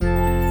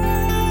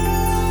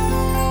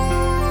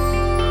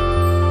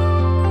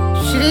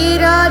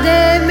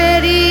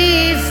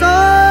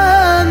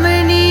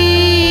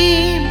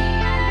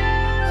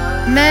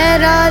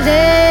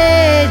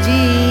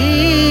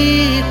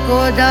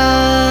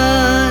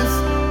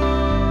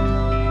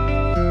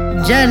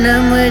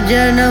जन्म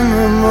जन्म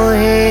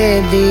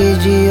मोहे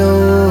दीजियो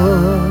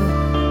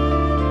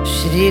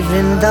श्री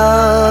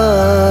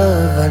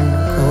वृंदावन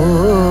को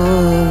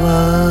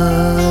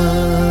वास।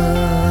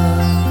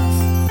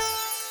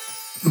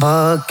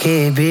 बाके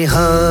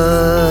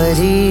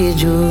बिहारी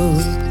जो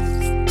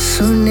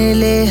सुन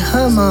ले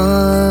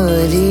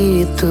हमारी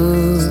तू,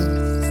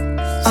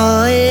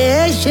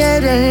 आए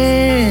शरण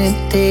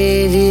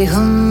तेरी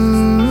हम,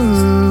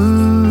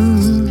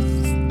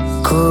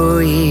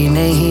 कोई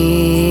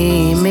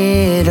नहीं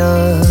मेरा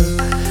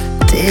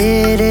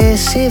तेरे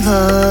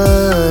सिवा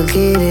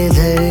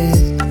गिरधर।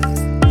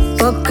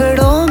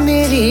 पकड़ो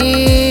मेरी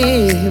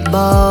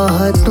बाह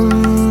तुम,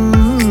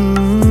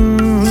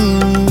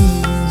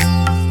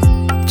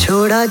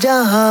 छोड़ा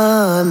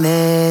जहां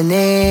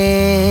मैंने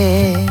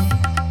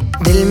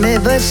दिल में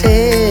बसे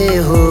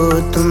हो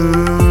तुम।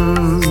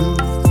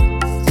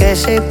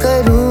 कैसे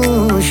करूं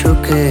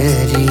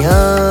शुक्रिया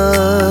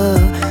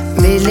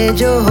मिले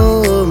जो हो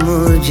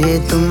मुझे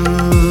तुम।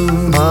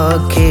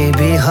 बाके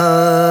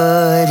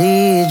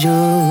बिहारी जो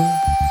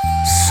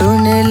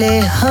सुन ले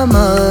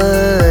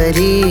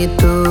हमारी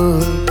तू,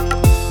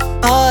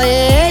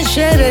 आए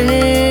शरण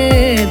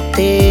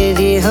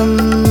तेरी हम।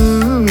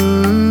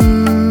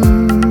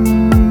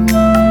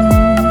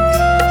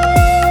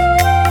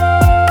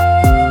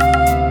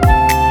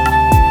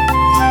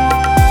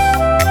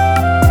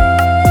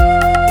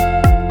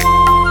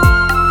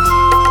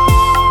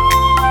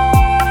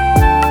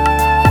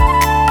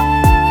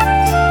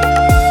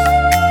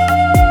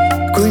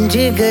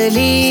 कुंजी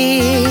गली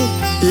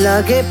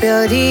लागे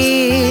प्यारी,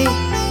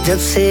 जब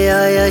से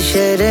आया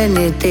शरण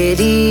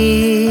तेरी।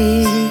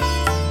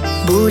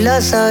 भूला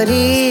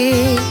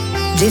सारी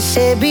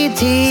जिससे भी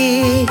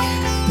थी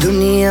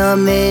दुनिया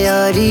में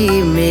यारी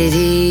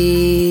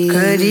मेरी।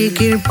 करी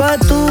कृपा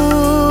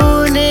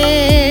तूने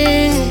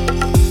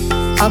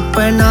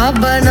अपना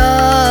बना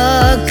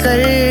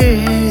कर,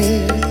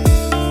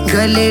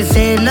 गले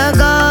से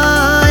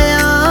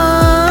लगाया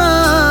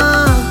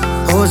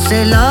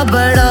हौसला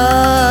बढ़ा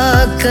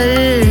कर।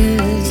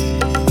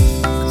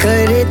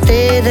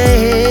 करते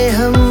रहे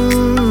हम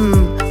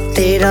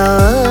तेरा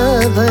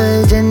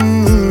भजन,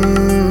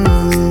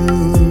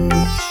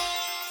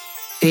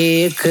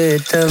 एक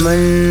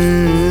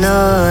तमन्ना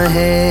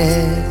है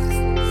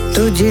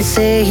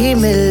तुझसे ही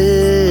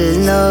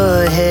मिलना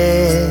है।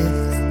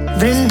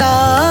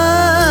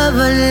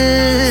 वृंदावन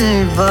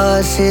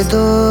वास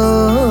दो।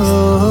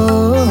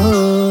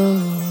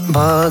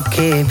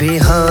 बाके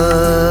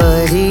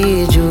बिहारी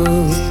जो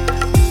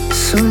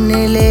सुन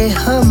ले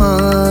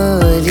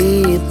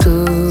हमारी तू,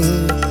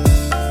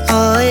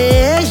 आए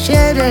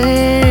शरण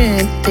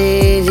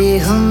तेरी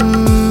हम।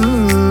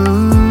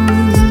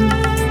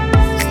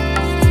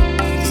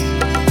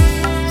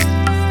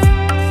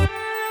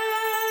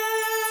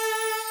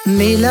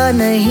 मिला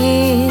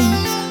नहीं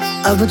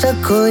अब तक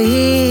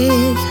कोई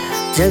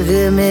जग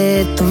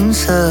में तुम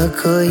सा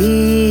कोई।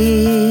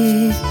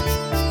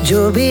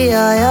 जो भी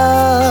आया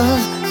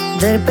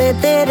दर पे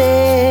तेरे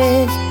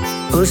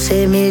उसे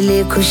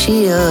मिली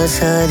खुशियाँ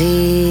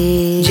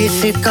सारी।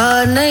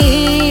 जिसका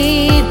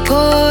नहीं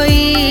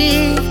कोई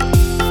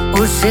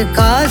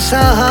उसका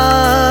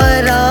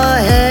सहारा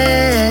है।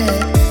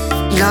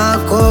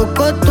 लाखों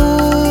को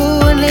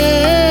तूने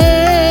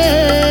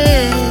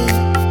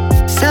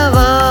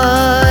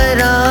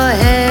सवारा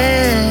है।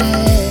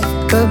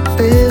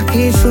 कपिल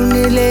की सुन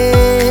ले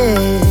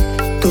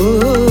तू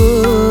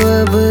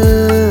अब,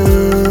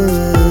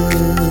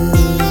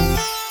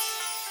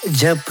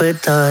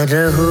 जपता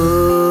रहो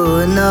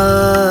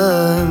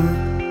नाम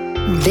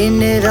दिन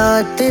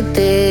रात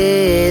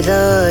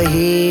तेरा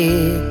ही।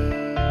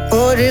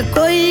 और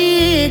कोई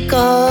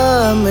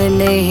काम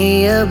नहीं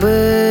अब।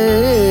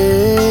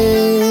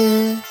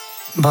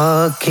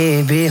 बाके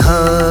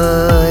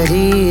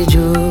बिहारी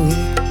जो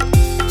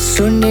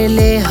सुन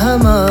ले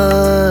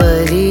हमारा